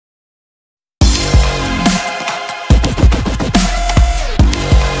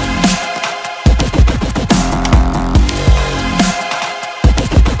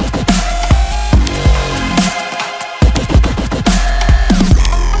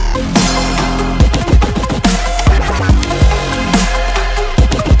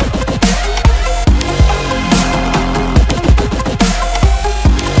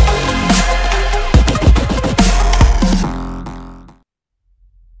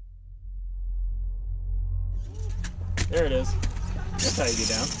There it is. That's how you get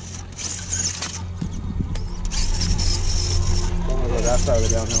down. Oh, that side of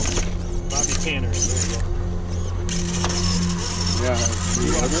the downhill. Bobby Tanner. There you go. Yeah.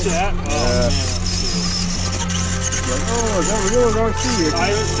 You watch that? Oh, yeah. Man. Like, oh, is that real RC?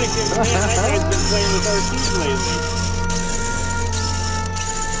 I was thinking, man, that guy's been playing with RCs lately.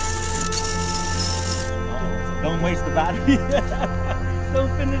 Don't waste the battery. Don't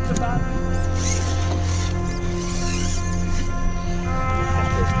finish the battery.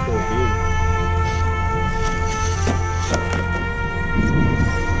 That's cool, dude.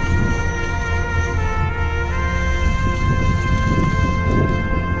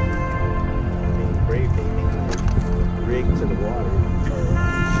 Being brave, taking the rig to the water.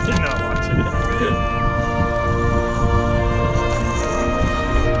 Did not watch it.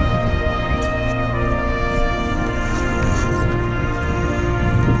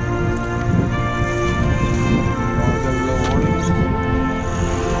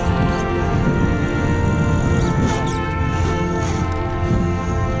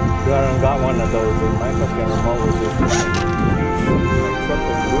 I got one of those in my fucking remote was just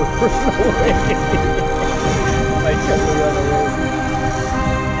I kept to run away.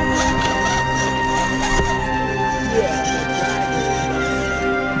 Yeah.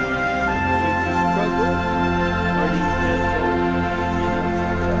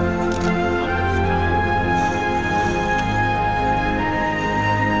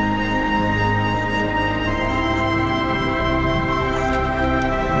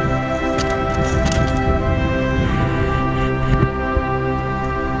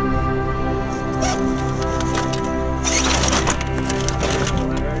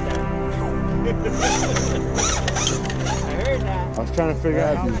 I was trying to figure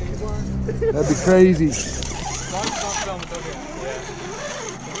out. That'd be crazy.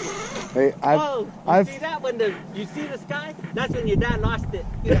 Hey, I've see that when you see the sky? That's when your dad lost it.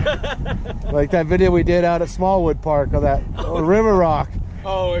 like that video we did out at Smallwood Park of that river rock.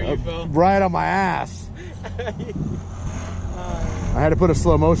 Oh, where you fell? Right on my ass. I had to put a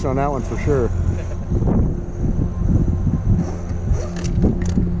slow motion on that one for sure.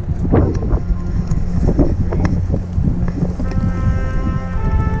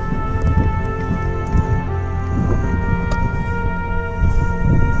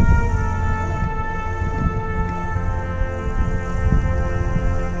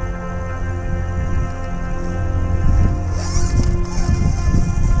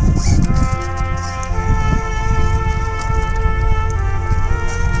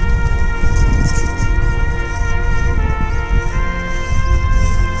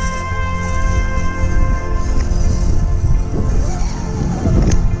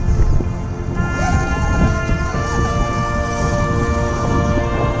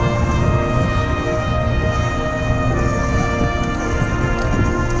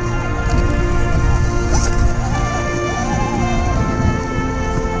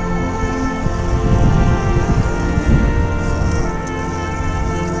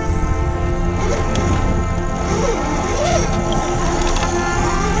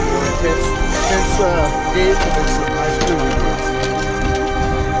 Gates and there's some nice food.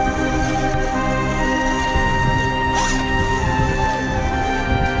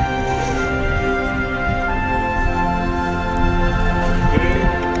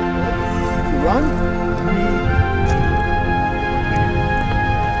 Run?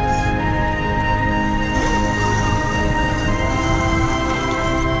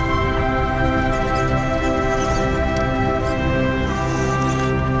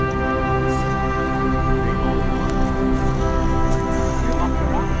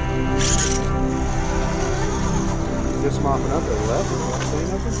 Just mopping up at 11. You want to say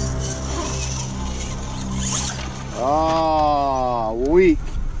nothing? Ah, weak.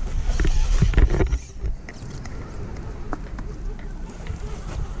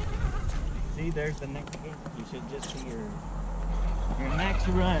 See, there's the next gate. You should just see your next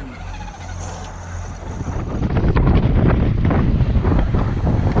run.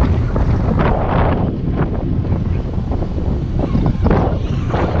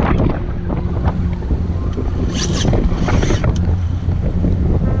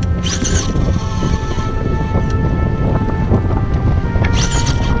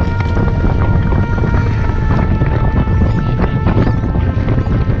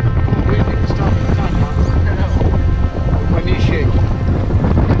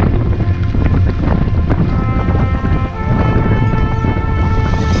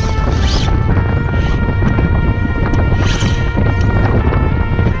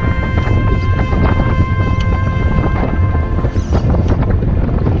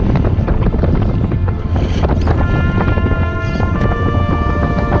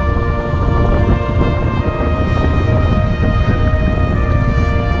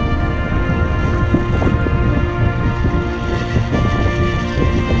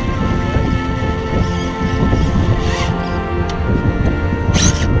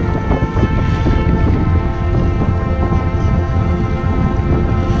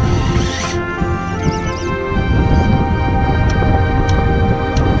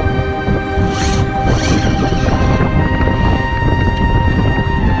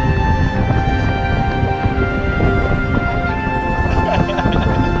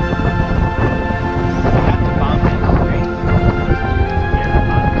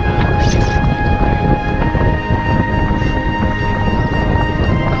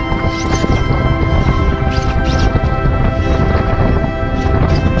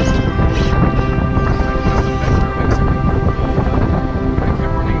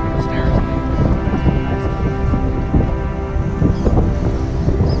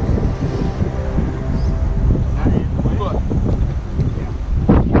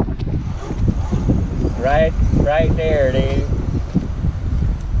 there, Dave.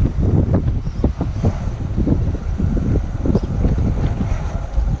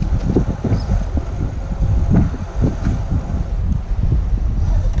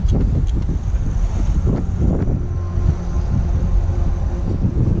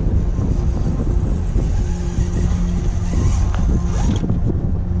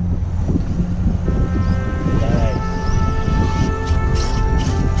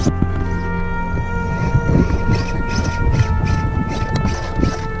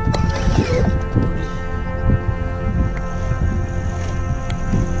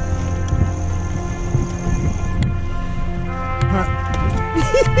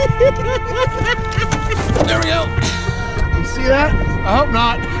 There we go. You see that? I hope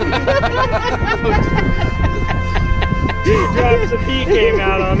not. Drops of pee came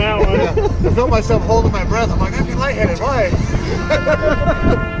out on that one. Yeah. I felt myself holding my breath. I'm like, I'd be lightheaded. Why?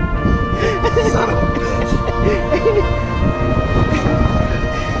 Son of a bitch. I'll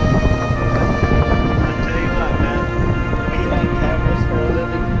tell you what, man. We hang cameras for a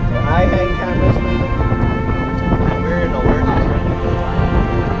living. I hang cameras for a living. And we're in a working room.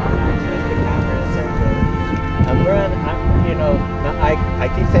 The camera center. And we're on, you know, I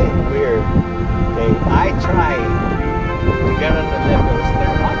keep saying weird. Okay, I try to get on the levels.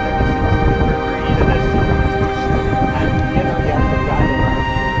 They're not 36 for either this. And, you know, you have to drive around.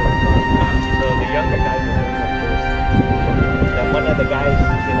 So the younger guys are doing it first. Then one of the guys,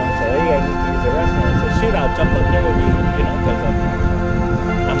 you know, said, hey, I need to use the restroom. I said, shoot, I'll jump up there with you, you know, because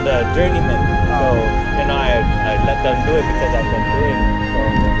I'm the journeyman. So, you know, I let them do it because I've been doing it. So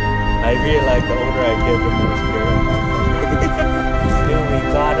I realize the older I get, the more scared I'm. Then we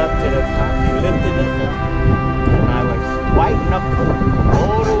got up to the top, we lifted us up, and I was whiting up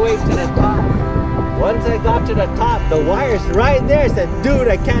all the way to the top. Once I got to the top, the wire's right there. I said, dude,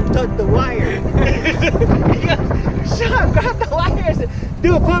 I can't touch the wire. He goes, Sean, grab the wire. I said,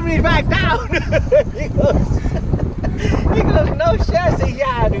 dude, put me back down. he goes, no shit. I said,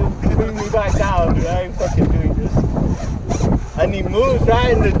 yeah, dude, put me back down. Dude, I ain't fucking doing this. And he moves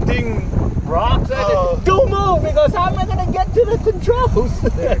right, and the thing rocks. I said, don't move. He goes, how am I going to get to the controls?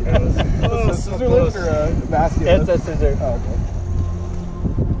 There it goes. Oh, scissor lift or a basket? It's a scissor. Oh, okay.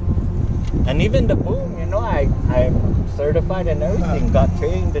 And even the boom, you know, I'm certified and everything, got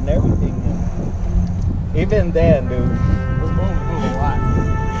trained and everything. And even then, dude. Those booms move a lot.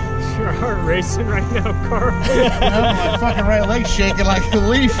 Your heart racing right now, Carl. My fucking right leg's shaking like a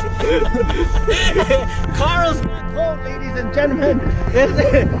leaf. Carl's not cold, ladies and gentlemen. It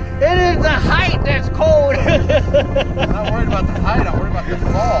is the height that's cold. I'm not worried about the height, I'm worried about the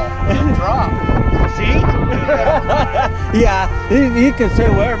fall, the drop. See? Yeah, he can say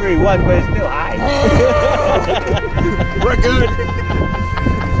wherever he wants, but it's still high. We're good.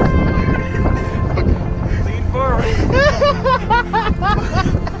 Lean forward.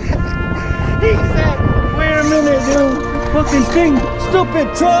 He said, wait a minute, dude. Fucking thing, stupid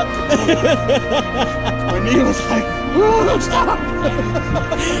truck. When he was like, "Ooh, stop!"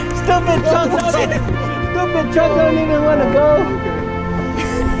 Stupid truck don't even want to go.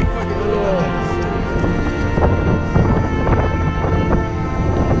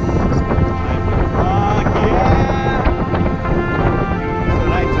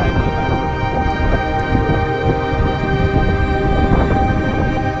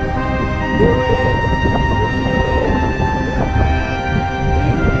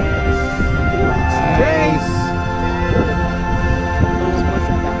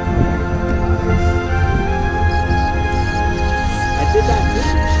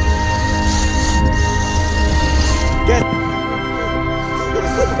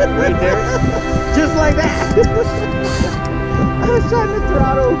 Right there, just like that. I was trying to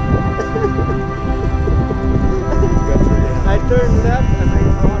throttle. I turned left and I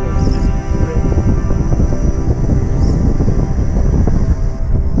throttled.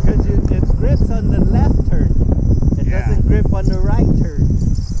 Because it grips on the left turn. It doesn't grip on the right turn.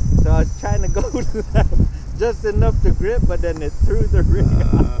 So I was trying to go to that just enough to grip, but then it threw the rig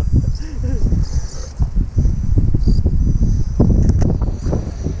out.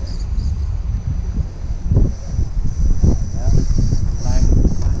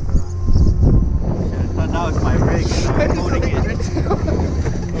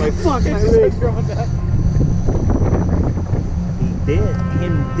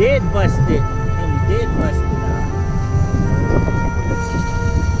 Did bust it. Him did bust it out.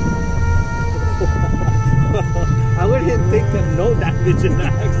 I wouldn't think of no damage in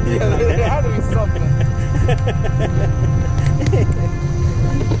that accident. Yeah, there had to be something.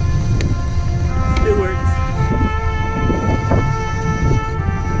 It works.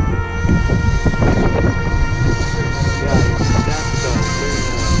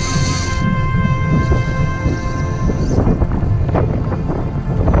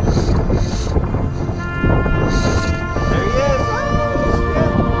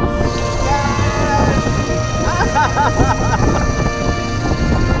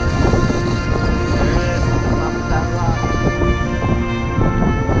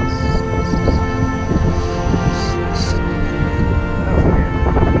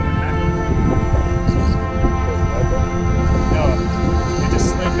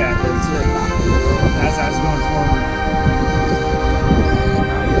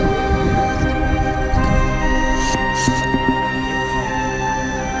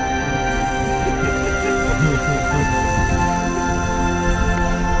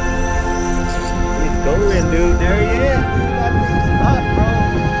 is, dude. There he is. Dude, that thing's up, bro.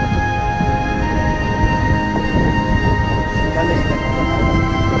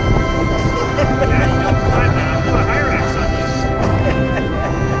 Yeah, you don't climb that. I'll put a Hyrax on you.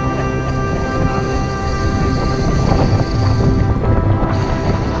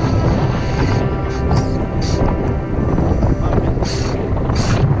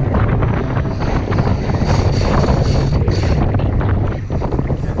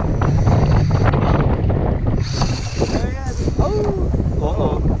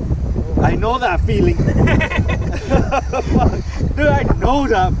 I know that feeling. Dude, I know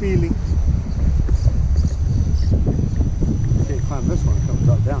that feeling. You can't climb this one, come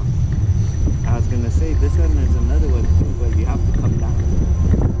drop down. I was gonna say, this one there's another one too, but you have to come down.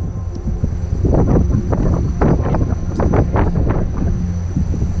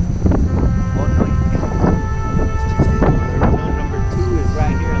 Oh no, you can't. It's too steep. No, number 2 is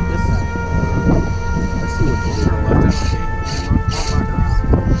right here on this side. I see what you did there.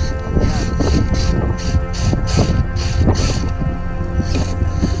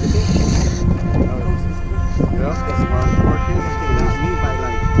 Yep, that's where I'm working. It's me by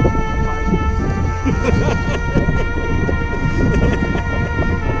like 5 years.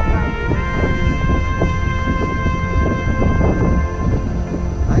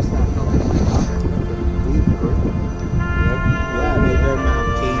 I stopped going to my daughter. Yeah, their math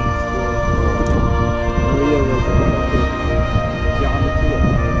changed. Maria was a fucking geometry at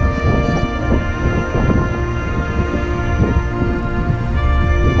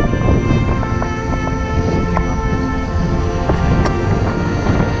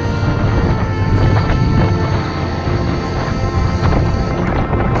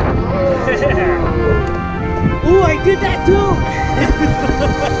ooh, I did that too!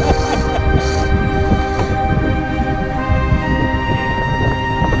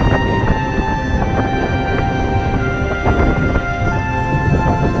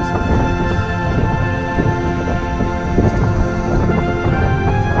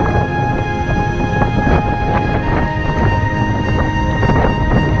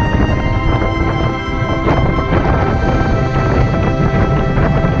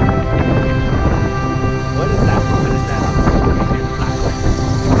 What is that?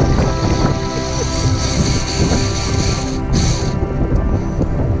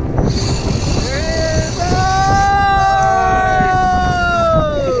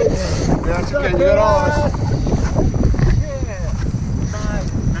 That's okay, you got all of us.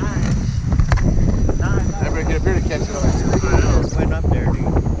 Everybody get up here to catch it on. Went up there, dude.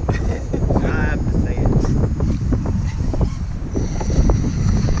 I have to say it.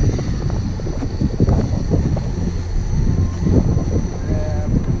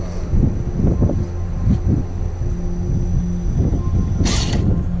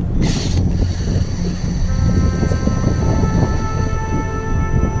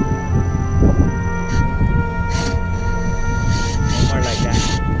 More like that.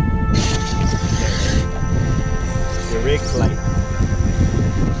 The rig's like